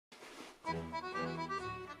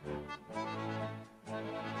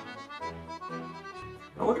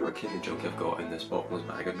I wonder what kind of junk I've got in this bottomless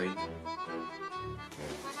bag of mine.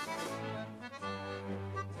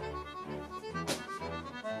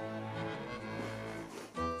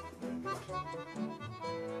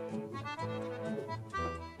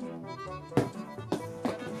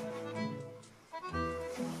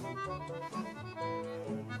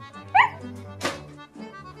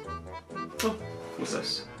 Oh, what's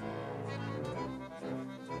this?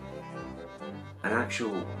 An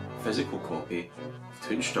actual physical copy of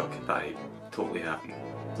Toonstruck that I totally haven't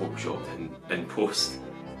photoshopped in post.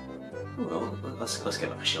 Oh well, let's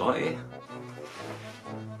give it a shot, eh?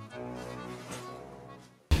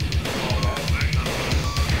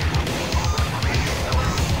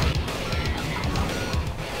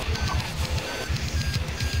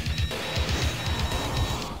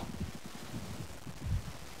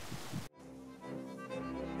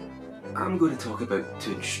 I'm going to talk about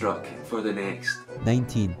Toonstruck for the next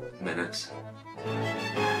 19 minutes.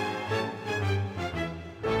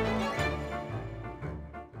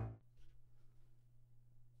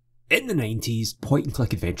 In the 90s,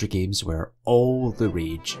 point-and-click adventure games were all the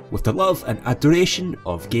rage. With the love and adoration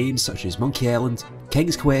of games such as Monkey Island,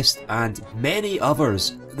 King's Quest and many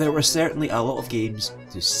others, there were certainly a lot of games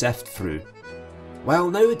to sift through.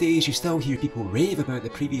 While nowadays you still hear people rave about the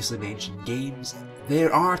previously mentioned games,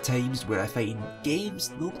 there are times where I find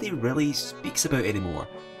games nobody really speaks about anymore.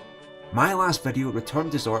 My last video,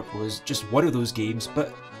 Return to Zork, was just one of those games,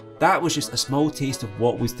 but that was just a small taste of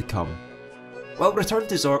what was to come. While Return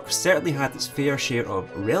to Zork certainly had its fair share of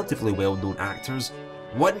relatively well-known actors,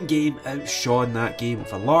 one game outshone that game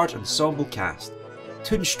with a large ensemble cast,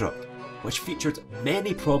 Toonstruck, which featured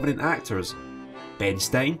many prominent actors: Ben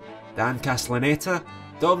Stein, Dan Castellaneta,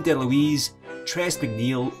 Dom DeLuise, Tress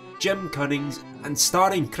MacNeille, Jim Cunnings, and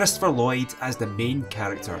starring Christopher Lloyd as the main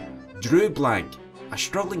character, Drew Blank, a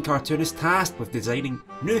struggling cartoonist tasked with designing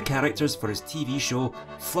new characters for his TV show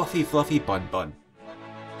Fluffy Fluffy Bun Bun.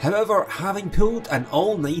 However, having pulled an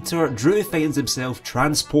all-nighter, Drew finds himself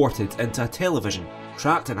transported into a television,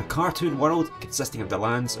 trapped in a cartoon world consisting of the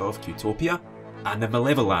lands of Cutopia and the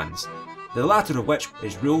Malevolands, the latter of which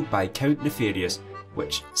is ruled by Count Nefarious,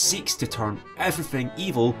 which seeks to turn everything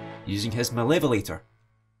evil using his Malevolator.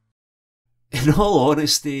 In all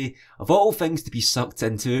honesty, of all things to be sucked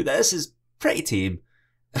into, this is pretty tame.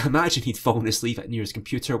 Imagine he'd fallen asleep near his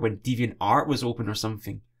computer when DeviantArt was open or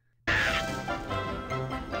something.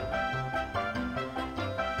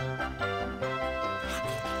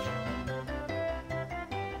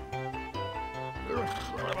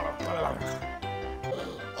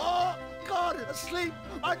 Oh, God, asleep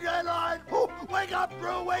on your line! Oh, wake up,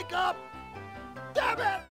 bro, wake up! Damn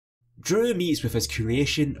it! Drew meets with his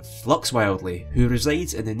creation Flux Wildly, who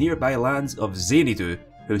resides in the nearby lands of Xanadu,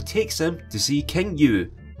 who takes him to see King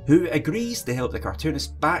Yu, who agrees to help the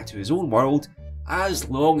cartoonist back to his own world as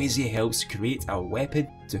long as he helps create a weapon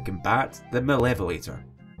to combat the Malevolator.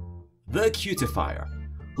 The Cutifier,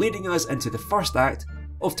 leading us into the first act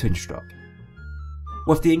of Toonstruck.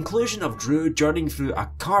 With the inclusion of Drew journeying through a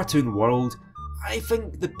cartoon world, I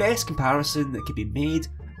think the best comparison that could be made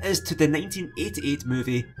is to the 1988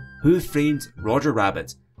 movie Who Framed Roger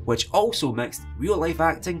Rabbit, which also mixed real-life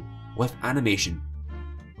acting with animation.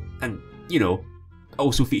 And, you know,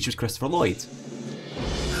 also features Christopher Lloyd.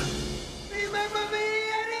 Remember me,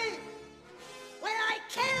 Eddie? When I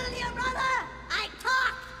kill your brother, I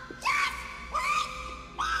talk. Yes!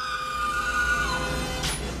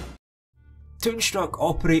 Toonstruck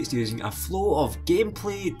operates using a flow of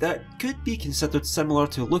gameplay that could be considered similar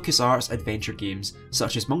to LucasArts adventure games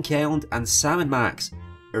such as Monkey Island and Sam & Max,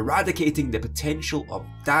 eradicating the potential of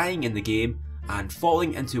dying in the game and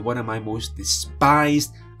falling into one of my most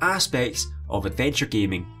despised aspects of adventure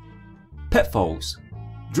gaming: pitfalls.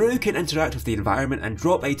 Drew can interact with the environment and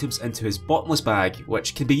drop items into his bottomless bag,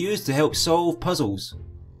 which can be used to help solve puzzles.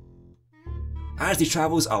 As he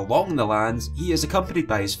travels along the lands, he is accompanied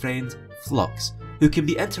by his friend Flux, who can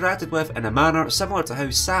be interacted with in a manner similar to how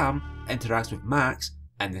Sam interacts with Max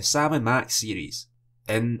in the Sam & Max series.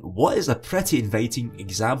 In what is a pretty inviting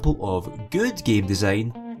example of good game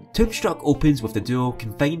design, Toonstruck opens with the duo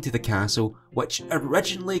confined to the castle, which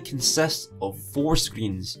originally consists of 4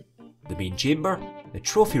 screens: the main chamber, the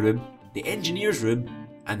trophy room, the engineer's room,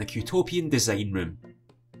 and the Cutopian design room.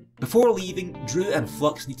 Before leaving, Drew and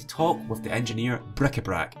Flux need to talk with the engineer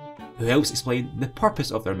Bric-a-Brac, who helps explain the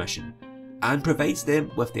purpose of their mission, and provides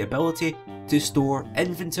them with the ability to store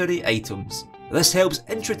inventory items. This helps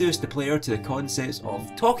introduce the player to the concepts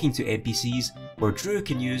of talking to NPCs, where Drew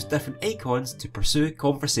can use different icons to pursue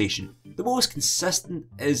conversation, The most consistent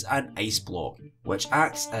is an ice block, which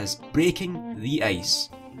acts as breaking the ice,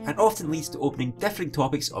 and often leads to opening different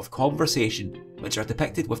topics of conversation, which are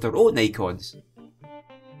depicted with their own icons.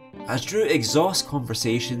 As Drew exhausts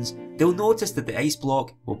conversations, they'll notice that the ice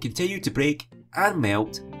block will continue to break and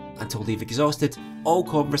melt until they've exhausted all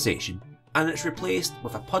conversation, and it's replaced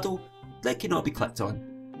with a puddle that cannot be clicked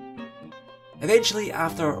on. Eventually,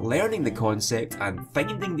 after learning the concept and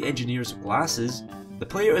finding the engineer's glasses, the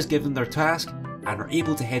player is given their task and are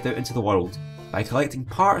able to head out into the world by collecting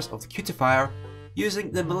parts of the cutifier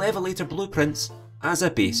using the Malevolator blueprints as a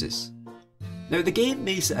basis. Now, the game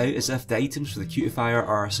makes it out as if the items for the cutifier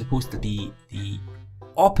are supposed to be the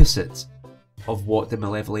opposite of what the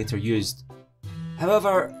Malevolator used.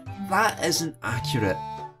 However, that isn't accurate.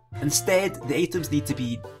 Instead, the items need to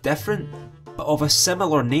be different, but of a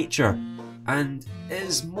similar nature, and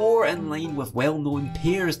is more in line with well-known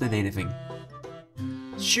pairs than anything.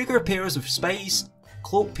 Sugar pairs of spice,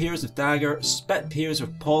 cloak pairs of dagger, spit pairs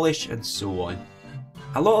of polish, and so on.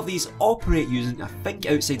 A lot of these operate using a think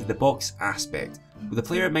outside of the box aspect, where the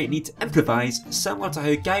player might need to improvise, similar to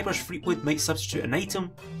how Guybrush Threepwood might substitute an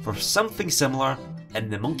item for something similar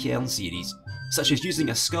in the Monkey Island series, such as using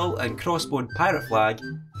a skull and crossbone pirate flag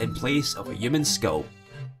in place of a human skull.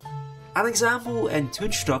 An example in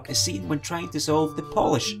Toonstruck is seen when trying to solve the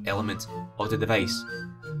polish element of the device.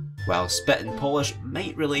 While spit and polish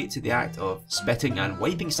might relate to the act of spitting and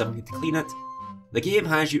wiping something to clean it, the game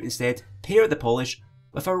has you instead pair the polish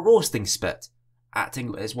with a roasting spit,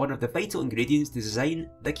 acting as one of the vital ingredients to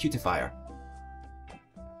design the cutifier.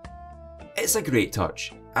 It's a great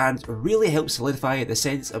touch, and really helps solidify the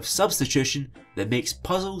sense of substitution that makes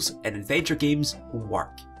puzzles in adventure games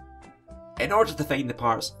work. In order to find the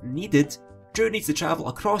parts needed, Drew needs to travel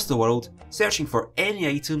across the world searching for any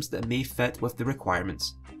items that may fit with the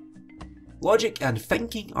requirements. Logic and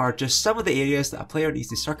thinking are just some of the areas that a player needs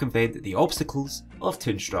to circumvent the obstacles of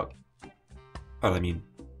Toonstruck. Or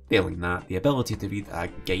failing that, the ability to read a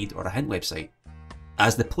guide or a hint website.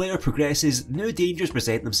 As the player progresses, new dangers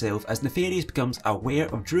present themselves as Nefarious becomes aware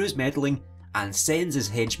of Drew's meddling and sends his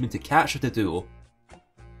henchmen to capture the duo.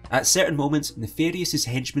 At certain moments, Nefarious's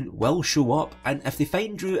henchmen will show up, and if they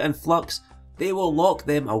find Drew and Flux, they will lock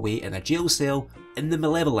them away in a jail cell in the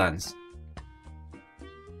Malevolands.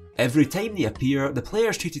 Every time they appear, the player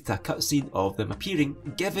is treated to a cutscene of them appearing,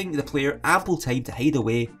 giving the player ample time to hide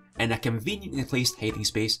away in a conveniently placed hiding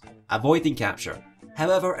space, avoiding capture.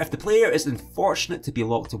 However, if the player is unfortunate to be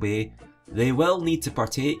locked away, they will need to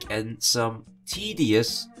partake in some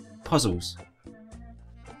tedious puzzles.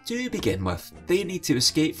 To begin with, they need to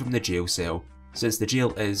escape from the jail cell. Since the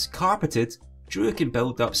jail is carpeted, Drew can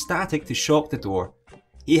build up static to shock the door.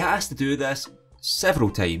 He has to do this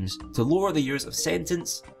several times to lower the years of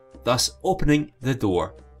sentence, thus opening the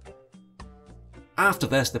door. After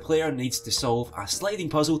this, the player needs to solve a sliding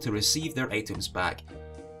puzzle to receive their items back.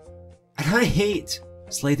 And I hate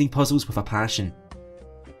sliding puzzles with a passion.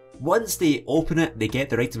 Once they open it, they get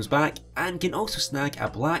their items back and can also snag a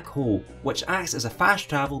black hole, which acts as a fast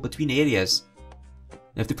travel between areas.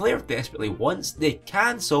 Now, if the player desperately wants, they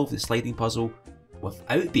can solve the sliding puzzle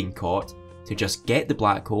without being caught to just get the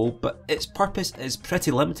black hole, but its purpose is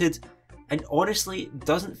pretty limited and honestly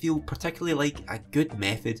doesn't feel particularly like a good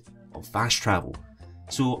method of fast travel,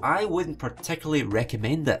 so I wouldn't particularly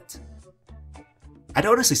recommend it. I'd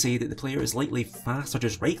honestly say that the player is likely faster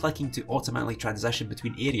just right clicking to automatically transition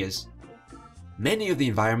between areas. Many of the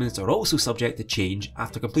environments are also subject to change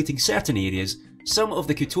after completing certain areas. Some of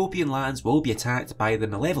the Cutopian lands will be attacked by the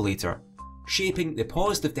Malevolator, shaping the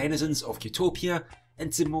positive denizens of Cutopia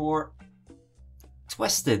into more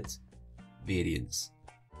twisted variants.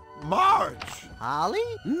 Marge! Polly?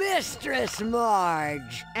 Mistress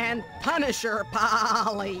Marge! And Punisher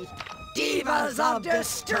Polly! Divas of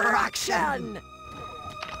Destruction!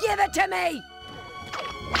 Give it to me!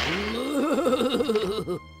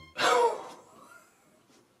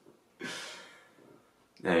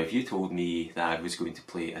 Now, if you told me that I was going to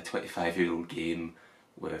play a 25-year-old game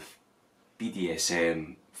with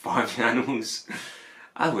BDSM farming animals,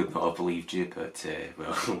 I would not have believed you, but,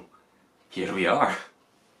 well, here we are.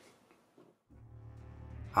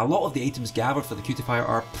 A lot of the items gathered for the cutifier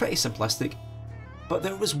are pretty simplistic, but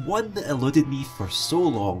there was one that eluded me for so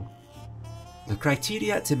long. The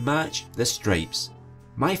criteria to match the stripes.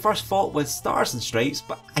 My first thought was stars and stripes,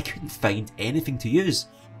 but I couldn't find anything to use.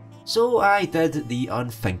 So I did the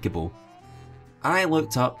unthinkable. I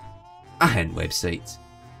looked up a hint website.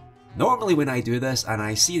 Normally when I do this and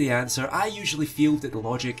I see the answer, I usually feel that the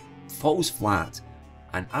logic falls flat,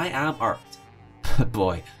 and I am irked. But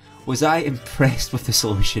boy, was I impressed with the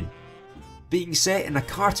solution. Being set in a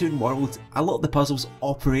cartoon world, a lot of the puzzles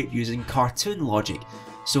operate using cartoon logic,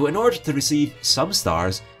 so in order to receive some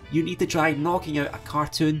stars, you need to try knocking out a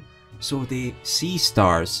cartoon so they see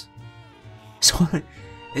stars. So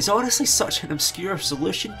it's honestly such an obscure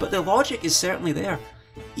solution, but the logic is certainly there,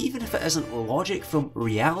 even if it isn't logic from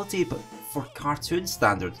reality but for cartoon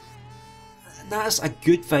standards. And that's a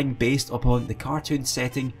good thing based upon the cartoon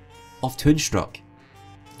setting of Toonstruck.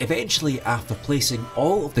 Eventually, after placing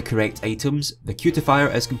all of the correct items, the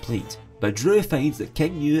cutifier is complete, but Drew finds that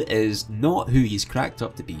King Mew is not who he's cracked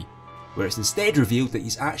up to be, where it's instead revealed that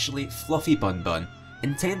he's actually Fluffy Bun Bun,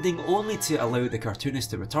 intending only to allow the cartoonist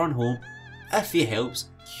to return home if he helps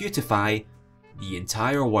cutify the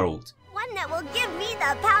entire world. One that will give me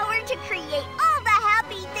the power to create all the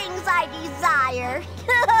happy things I desire.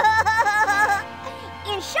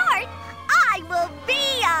 In short, I will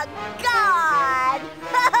be a god!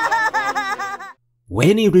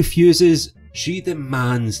 When he refuses, she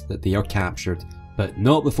demands that they are captured, but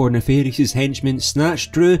not before Nefarious's henchmen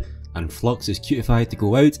snatch Drew and Flux is cutified to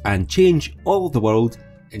go out and change all of the world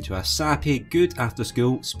into a sappy good after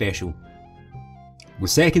school special. The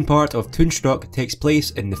second part of Toonstruck takes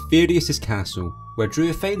place in Nefarious's castle, where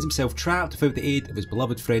Drew finds himself trapped without the aid of his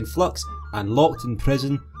beloved friend Flux and locked in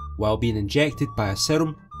prison while being injected by a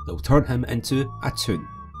serum that will turn him into a toon.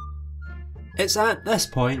 It's at this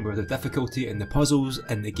point where the difficulty in the puzzles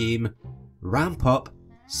in the game ramp up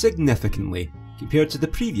significantly compared to the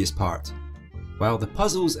previous part. While the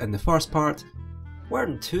puzzles in the first part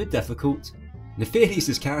weren't too difficult,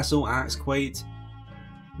 Nefarious's castle acts quite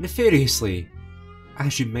nefariously,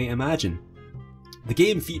 as you might imagine. The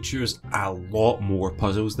game features a lot more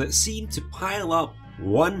puzzles that seem to pile up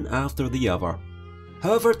one after the other.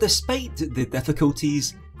 However, despite the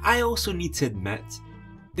difficulties, I also need to admit,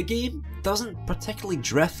 the game doesn't particularly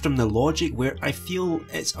drift from the logic where I feel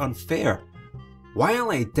it's unfair. While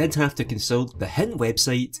I did have to consult the hint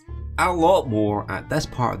website a lot more at this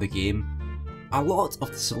part of the game, a lot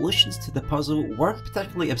of the solutions to the puzzle weren't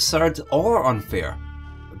particularly absurd or unfair.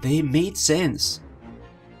 They made sense.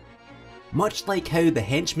 Much like how the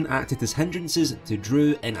henchmen acted as hindrances to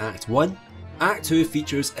Drew in Act 1, Act 2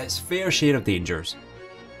 features its fair share of dangers.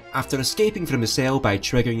 After escaping from the cell by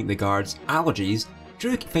triggering the guards' allergies,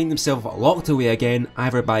 Drew can find himself locked away again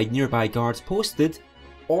either by nearby guards posted,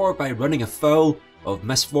 or by running afoul of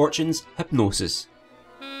Misfortune's hypnosis.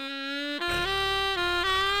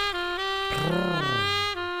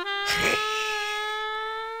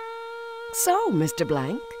 So, Mr.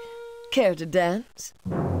 Blank, care to dance?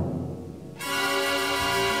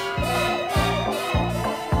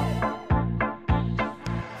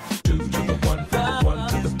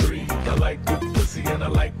 And I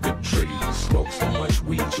like good trees. Smoke so much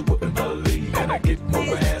weed you wouldn't believe. And I get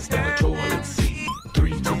more ass than a toilet seat.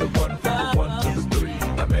 3 to the 1, from the 1 to the 3.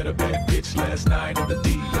 I met a bad bitch last night in the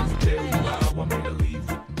D. Let me tell you how I made her leave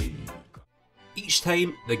with me. Each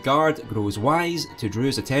time, the guard grows wise to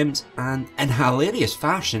Drew's attempts and, in hilarious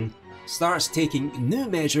fashion, starts taking new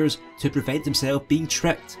measures to prevent himself being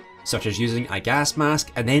tricked, such as using a gas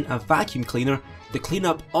mask and then a vacuum cleaner to clean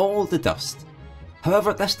up all the dust.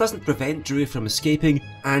 However, this doesn't prevent Drew from escaping,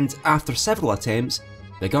 and after several attempts,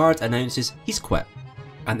 the guard announces he's quit,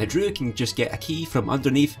 and the Drew can just get a key from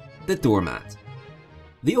underneath the doormat.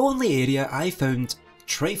 The only area I found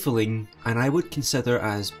trifling, and I would consider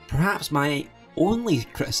as perhaps my only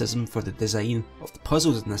criticism for the design of the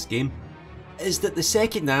puzzles in this game, is that the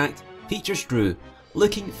second act features Drew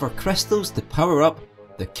looking for crystals to power up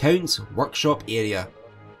the Count's workshop area.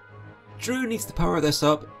 Drew needs to power this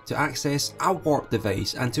up to access a warp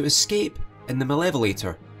device and to escape in the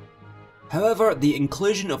Malevolator. However, the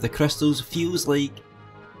inclusion of the crystals feels like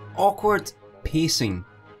awkward pacing.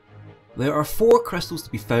 There are 4 crystals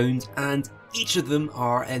to be found, and each of them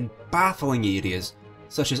are in baffling areas,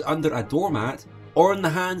 such as under a doormat or in the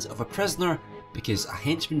hands of a prisoner because a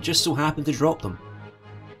henchman just so happened to drop them.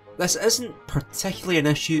 This isn't particularly an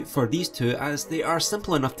issue for these two as they are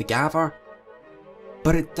simple enough to gather,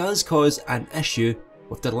 but it does cause an issue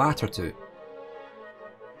with the latter two.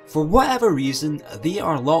 For whatever reason, they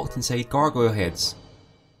are locked inside gargoyle heads.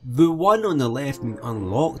 The one on the left being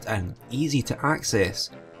unlocked and easy to access,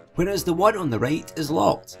 whereas the one on the right is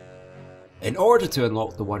locked. In order to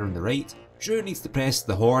unlock the one on the right, Drew needs to press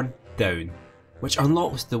the horn down, which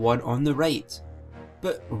unlocks the one on the right.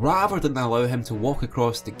 But rather than allow him to walk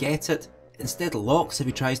across to get it, instead locks if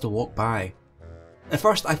he tries to walk by. At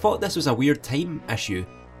first I thought this was a weird time issue,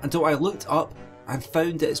 until I looked up and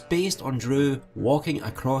found that it's based on Drew walking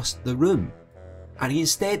across the room, and he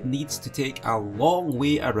instead needs to take a long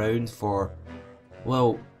way around for,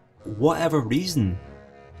 well, whatever reason.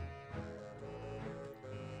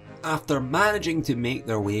 After managing to make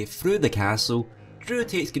their way through the castle, Drew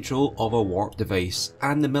takes control of a warp device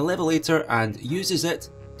and the Malevolator and uses it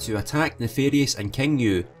to attack Nefarious and King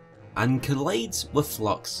Yu, and collides with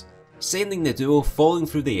Flux, sending the duo falling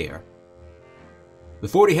through the air.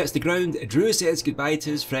 Before he hits the ground, Drew says goodbye to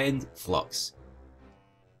his friend Flux.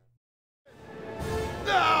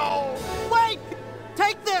 No! Wait!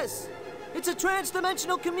 Take this! It's a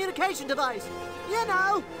trans-dimensional communication device. You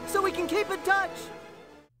know, so we can keep in touch.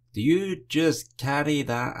 Do you just carry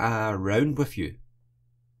that around with you?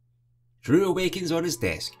 Drew awakens on his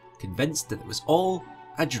desk, convinced that it was all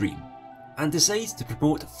a dream, and decides to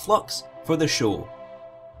promote Flux for the show,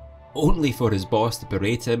 only for his boss to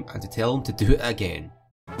berate him and to tell him to do it again.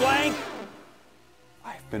 Blank!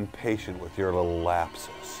 I've been patient with your little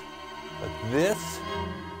lapses, but this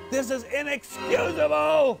is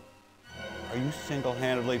inexcusable! Are you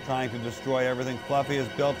single-handedly trying to destroy everything Fluffy has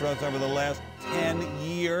built for us over the last 10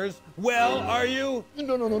 years? Well, are you?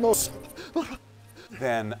 No.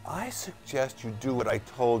 Then I suggest you do what I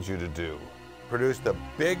told you to do. Produce the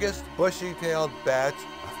biggest bushy-tailed batch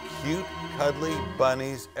of cute, cuddly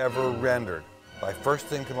bunnies ever rendered by first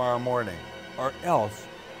thing tomorrow morning. Or else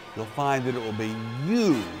you'll find that it will be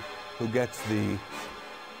you who gets the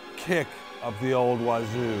kick of the old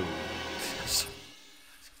wazoo. Yes.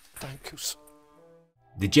 Thank you, sir.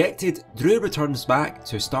 Dejected, Drew returns back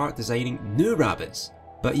to start designing new rabbits,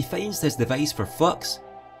 but he finds his device for Flux,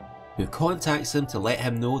 who contacts him to let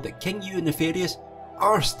him know that King Yu and Nefarious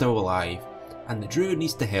are still alive, and that Drew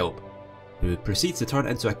needs to help, who proceeds to turn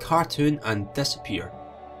into a cartoon and disappear,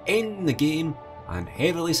 ending the game and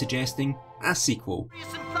heavily suggesting a sequel.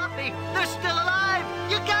 Nefarious and Fluffy, they're still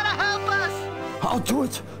alive! You gotta help us! I'll do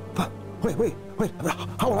it. But wait.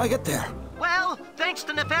 How will I get there? Well, thanks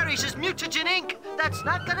to Nefarious's mutagen ink, that's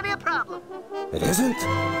not gonna be a problem. It isn't?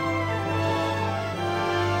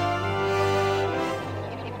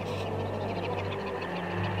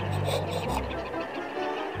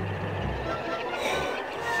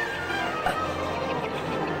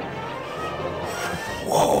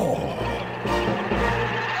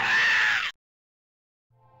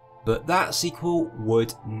 But that sequel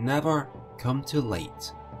would never come to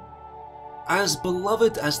light. As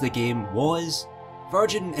beloved as the game was,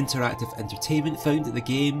 Virgin Interactive Entertainment found that the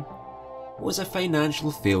game was a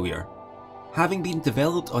financial failure, having been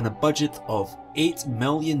developed on a budget of $8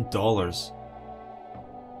 million.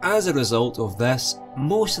 As a result of this,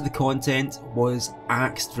 most of the content was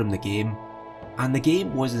axed from the game, and the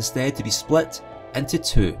game was instead to be split into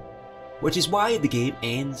two, which is why the game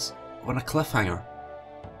ends on a cliffhanger.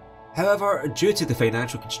 However, due to the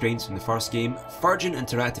financial constraints from the first game, Virgin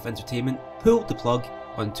Interactive Entertainment pulled the plug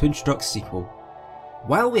on Toonstruck's sequel.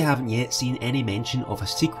 While we haven't yet seen any mention of a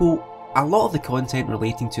sequel, a lot of the content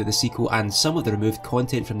relating to the sequel and some of the removed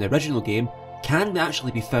content from the original game can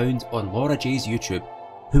actually be found on Laura J's YouTube,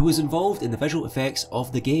 who was involved in the visual effects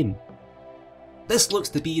of the game. This looks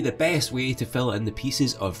to be the best way to fill in the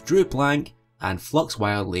pieces of Drew Blank and Flux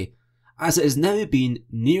Wildly, as it has now been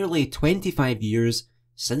nearly 25 years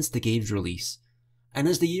since the game's release, and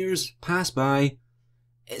as the years pass by,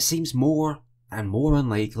 it seems more and more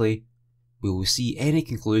unlikely we will see any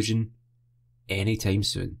conclusion anytime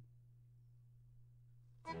soon.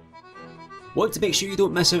 Want to make sure you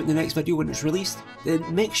don't miss out on the next video when it's released?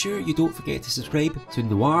 Then make sure you don't forget to subscribe to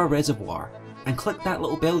Noir Reservoir and click that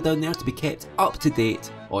little bell down there to be kept up to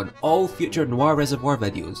date on all future Noir Reservoir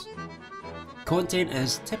videos. Content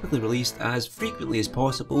is typically released as frequently as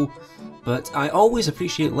possible, but I always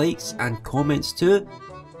appreciate likes and comments too,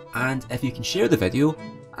 and if you can share the video,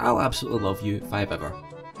 I'll absolutely love you if I've ever.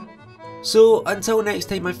 So until next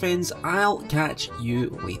time my friends, I'll catch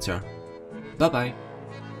you later. Bye bye.